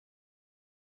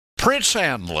Prince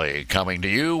Handley coming to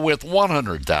you with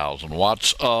 100,000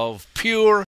 watts of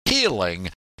pure,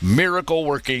 healing,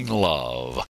 miracle-working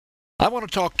love. I want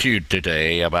to talk to you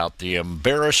today about the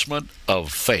embarrassment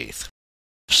of faith.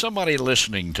 Somebody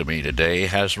listening to me today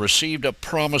has received a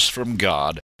promise from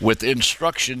God with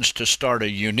instructions to start a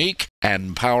unique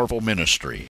and powerful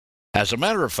ministry. As a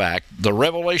matter of fact, the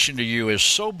revelation to you is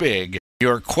so big,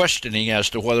 you're questioning as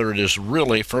to whether it is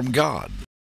really from God.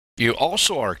 You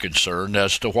also are concerned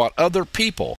as to what other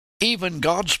people, even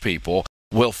God's people,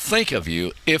 will think of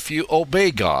you if you obey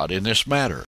God in this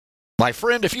matter. My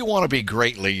friend, if you want to be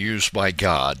greatly used by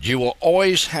God, you will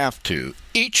always have to,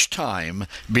 each time,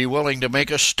 be willing to make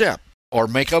a step or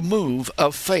make a move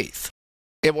of faith.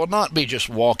 It will not be just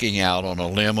walking out on a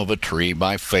limb of a tree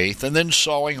by faith and then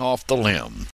sawing off the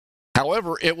limb.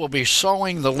 However, it will be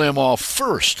sawing the limb off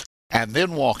first and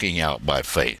then walking out by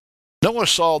faith. Noah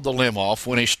sawed the limb off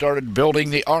when he started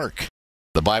building the ark.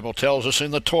 The Bible tells us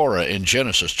in the Torah in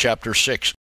Genesis chapter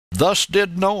 6, "Thus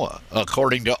did Noah,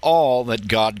 according to all that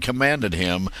God commanded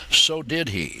him, so did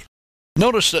he."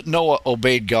 Notice that Noah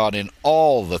obeyed God in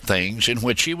all the things in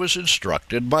which he was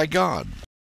instructed by God.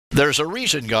 There's a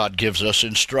reason God gives us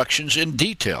instructions in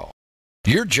detail.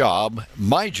 Your job,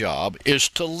 my job, is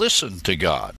to listen to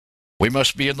God. We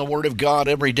must be in the Word of God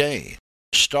every day,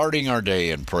 starting our day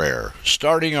in prayer,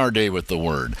 starting our day with the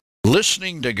Word,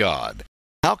 listening to God.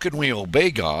 How can we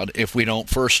obey God if we don't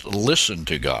first listen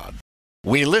to God?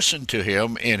 We listen to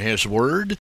Him in His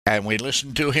Word, and we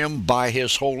listen to Him by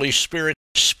His Holy Spirit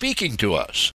speaking to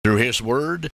us through His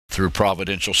Word, through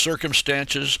providential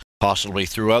circumstances, possibly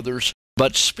through others,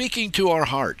 but speaking to our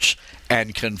hearts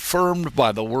and confirmed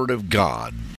by the Word of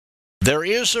God. There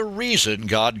is a reason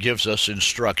God gives us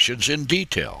instructions in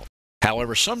detail.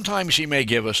 However, sometimes He may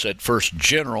give us at first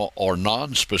general or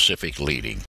non-specific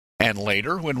leading, and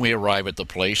later, when we arrive at the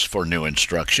place for new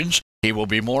instructions, He will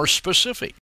be more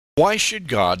specific. Why should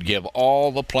God give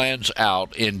all the plans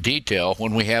out in detail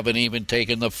when we haven't even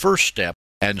taken the first step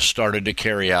and started to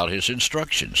carry out His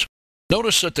instructions?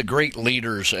 Notice that the great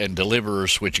leaders and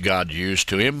deliverers which God used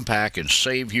to impact and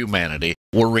save humanity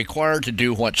were required to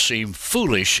do what seemed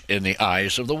foolish in the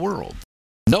eyes of the world.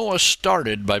 Noah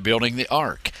started by building the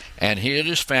ark, and he and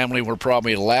his family were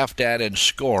probably laughed at and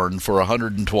scorned for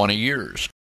 120 years.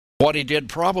 What he did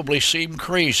probably seemed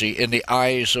crazy in the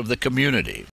eyes of the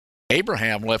community.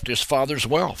 Abraham left his father's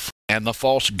wealth and the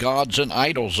false gods and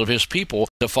idols of his people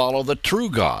to follow the true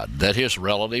God that his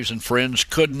relatives and friends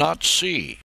could not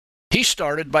see. He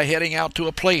started by heading out to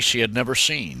a place he had never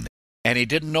seen, and he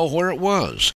didn't know where it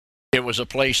was. It was a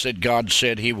place that God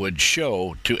said He would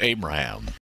show to Abraham.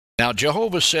 Now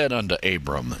Jehovah said unto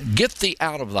Abram, "Get thee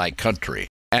out of thy country,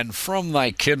 and from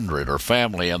thy kindred or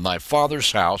family and thy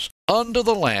father's house, unto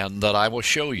the land that I will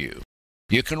show you."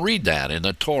 You can read that in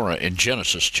the Torah in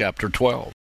Genesis chapter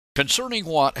 12. Concerning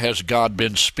what has God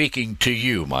been speaking to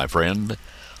you, my friend?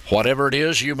 Whatever it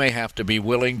is, you may have to be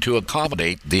willing to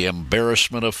accommodate the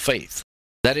embarrassment of faith.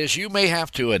 That is, you may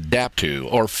have to adapt to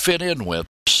or fit in with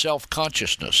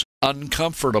self-consciousness,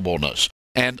 uncomfortableness,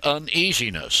 and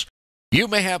uneasiness. You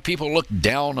may have people look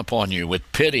down upon you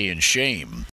with pity and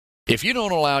shame. If you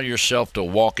don't allow yourself to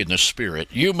walk in the Spirit,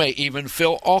 you may even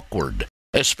feel awkward,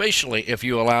 especially if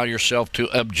you allow yourself to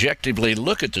objectively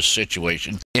look at the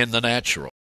situation in the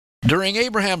natural. During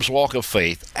Abraham's walk of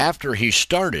faith, after he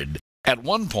started, at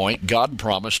one point God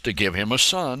promised to give him a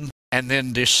son, and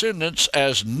then descendants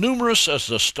as numerous as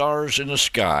the stars in the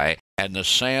sky and the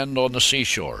sand on the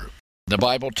seashore. The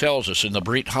Bible tells us in the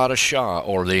Brit Hadashah,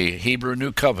 or the Hebrew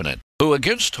New Covenant, who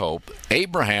against hope,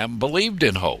 Abraham believed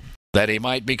in hope, that he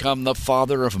might become the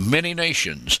father of many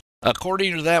nations,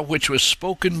 according to that which was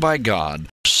spoken by God,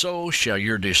 so shall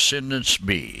your descendants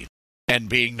be. And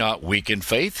being not weak in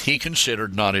faith, he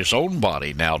considered not his own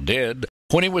body now dead,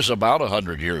 when he was about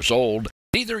 100 years old,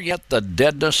 neither yet the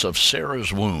deadness of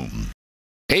Sarah's womb.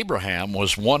 Abraham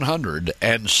was 100,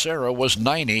 and Sarah was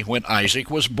 90 when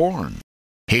Isaac was born.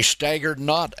 He staggered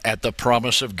not at the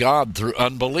promise of God through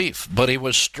unbelief, but he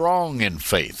was strong in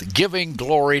faith, giving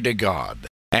glory to God,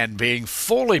 and being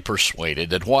fully persuaded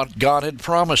that what God had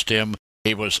promised him,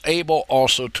 he was able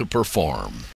also to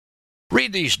perform.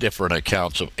 Read these different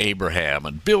accounts of Abraham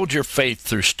and build your faith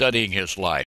through studying his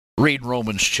life. Read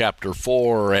Romans chapter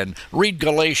 4 and read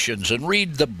Galatians and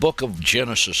read the book of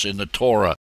Genesis in the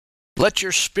Torah. Let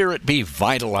your spirit be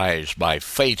vitalized by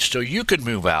faith so you can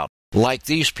move out like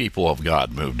these people of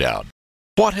God moved out.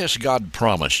 What has God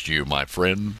promised you, my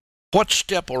friend? What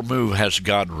step or move has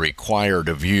God required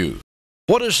of you?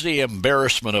 What is the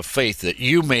embarrassment of faith that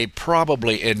you may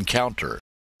probably encounter?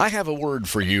 I have a word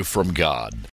for you from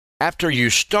God. After you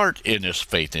start in this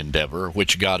faith endeavor,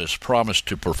 which God has promised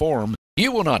to perform,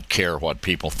 you will not care what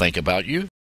people think about you.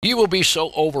 You will be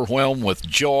so overwhelmed with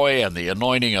joy and the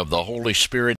anointing of the Holy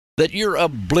Spirit that you're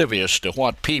oblivious to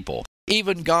what people,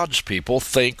 even God's people,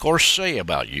 think or say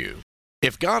about you.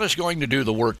 If God is going to do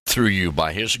the work through you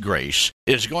by His grace,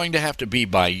 it is going to have to be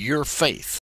by your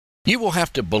faith. You will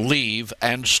have to believe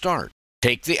and start.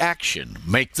 Take the action.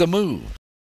 Make the move.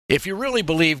 If you really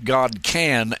believe God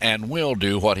can and will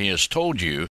do what He has told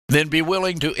you, then be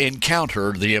willing to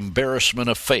encounter the embarrassment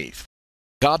of faith.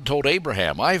 God told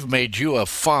Abraham, "I've made you a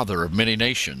father of many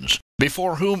nations,"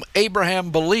 before whom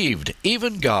Abraham believed,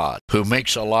 even God, who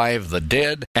makes alive the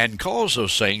dead and calls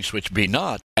those things which be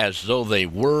not as though they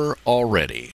were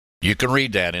already. You can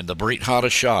read that in the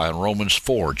HandleyPresident in Romans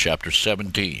 4, chapter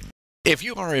 17. If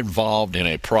you are involved in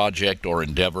a project or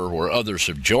endeavor where others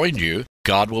have joined you,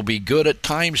 God will be good at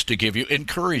times to give you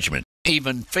encouragement,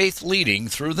 even faith leading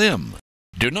through them.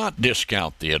 Do not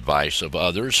discount the advice of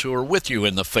others who are with you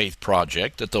in the faith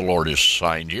project that the Lord has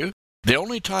assigned you. The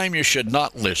only time you should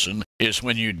not listen is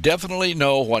when you definitely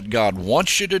know what God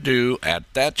wants you to do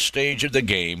at that stage of the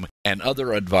game and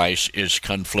other advice is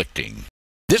conflicting.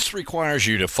 This requires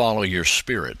you to follow your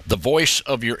spirit, the voice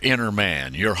of your inner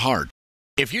man, your heart.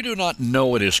 If you do not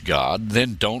know it is God,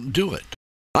 then don't do it.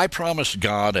 I promised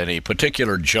God at a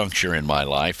particular juncture in my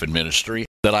life and ministry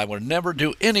that I would never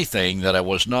do anything that I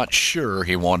was not sure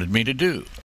He wanted me to do.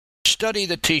 Study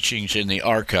the teachings in the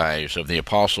archives of the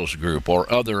Apostles Group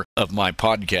or other of my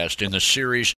podcasts in the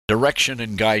series Direction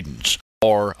and Guidance,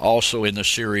 or also in the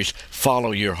series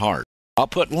Follow Your Heart. I'll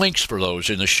put links for those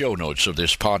in the show notes of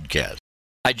this podcast.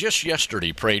 I just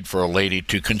yesterday prayed for a lady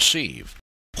to conceive.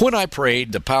 When I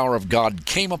prayed, the power of God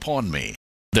came upon me.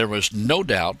 There was no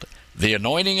doubt the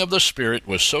anointing of the Spirit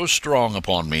was so strong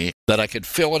upon me that I could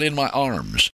feel it in my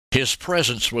arms. His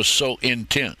presence was so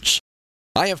intense.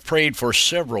 I have prayed for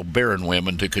several barren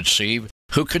women to conceive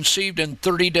who conceived in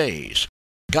 30 days.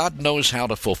 God knows how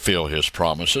to fulfill His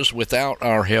promises without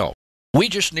our help. We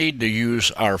just need to use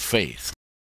our faith.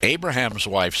 Abraham's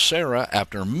wife Sarah,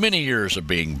 after many years of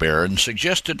being barren,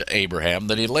 suggested to Abraham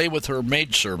that he lay with her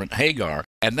maidservant Hagar,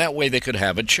 and that way they could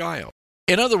have a child.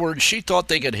 In other words, she thought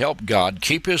they could help God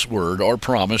keep His word or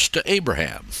promise to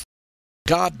Abraham.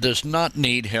 God does not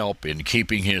need help in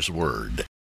keeping His word.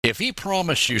 If He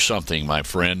promised you something, my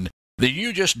friend, then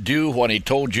you just do what He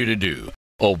told you to do.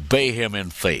 Obey Him in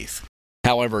faith.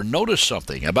 However, notice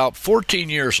something. About 14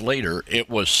 years later, it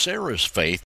was Sarah's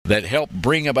faith that helped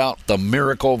bring about the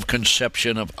miracle of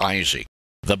conception of Isaac.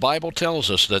 The Bible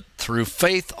tells us that through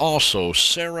faith also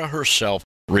Sarah herself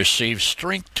received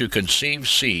strength to conceive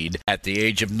seed at the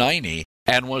age of 90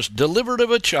 and was delivered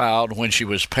of a child when she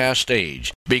was past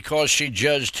age, because she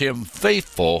judged him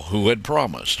faithful who had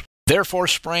promised. Therefore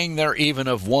sprang there even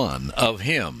of one, of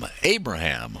him,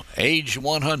 Abraham, age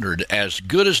 100, as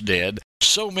good as dead,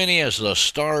 so many as the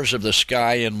stars of the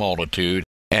sky in multitude,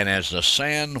 and as the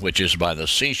sand which is by the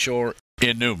seashore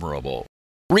innumerable.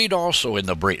 Read also in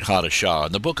the HandleyPresident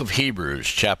in the book of Hebrews,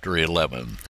 chapter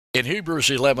 11. In Hebrews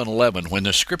 11:11, when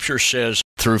the Scripture says,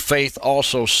 "Through faith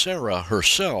also Sarah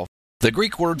herself," the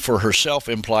Greek word for herself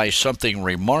implies something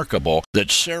remarkable,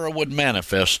 that Sarah would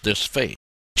manifest this faith.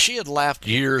 She had laughed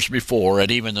years before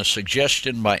at even the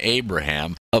suggestion by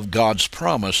Abraham of God's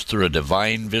promise through a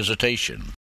divine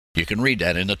visitation. You can read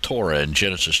that in the Torah in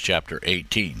Genesis chapter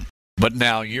 18. But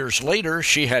now, years later,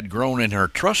 she had grown in her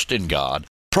trust in God,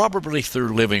 probably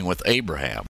through living with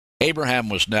Abraham. Abraham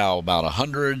was now about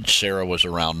 100, Sarah was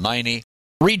around 90.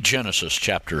 Read Genesis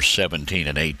chapter 17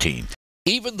 and 18.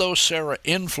 Even though Sarah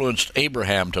influenced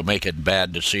Abraham to make a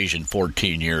bad decision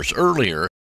 14 years earlier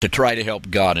to try to help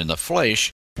God in the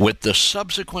flesh, with the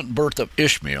subsequent birth of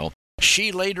Ishmael,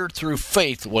 she later through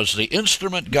faith was the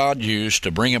instrument God used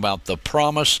to bring about the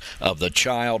promise of the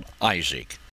child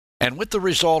Isaac. And with the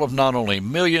result of not only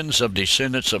millions of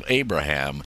descendants of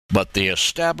Abraham, but the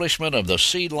establishment of the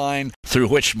seed line through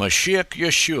which Mashiach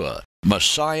Yeshua,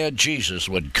 Messiah Jesus,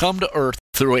 would come to earth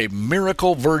through a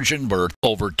miracle virgin birth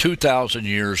over 2,000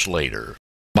 years later.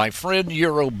 My friend,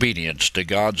 your obedience to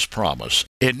God's promise,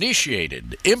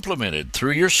 initiated, implemented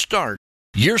through your start,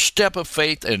 your step of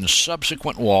faith and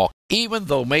subsequent walk, even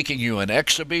though making you an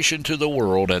exhibition to the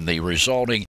world and the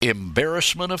resulting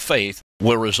embarrassment of faith,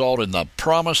 will result in the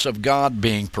promise of God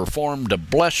being performed to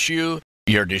bless you,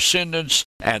 your descendants,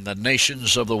 and the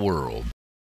nations of the world.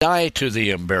 Die to the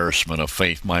embarrassment of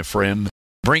faith, my friend.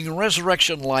 Bring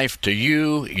resurrection life to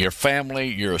you, your family,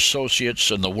 your associates,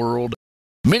 and the world.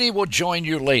 Many will join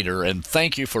you later and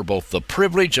thank you for both the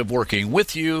privilege of working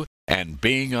with you and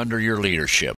being under your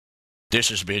leadership. This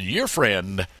has been your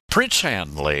friend, Prince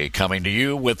Handley, coming to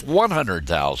you with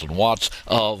 100,000 watts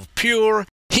of pure,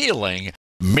 healing,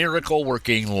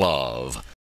 miracle-working love.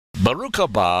 Baruch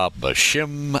haba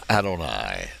b'shem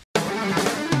Adonai.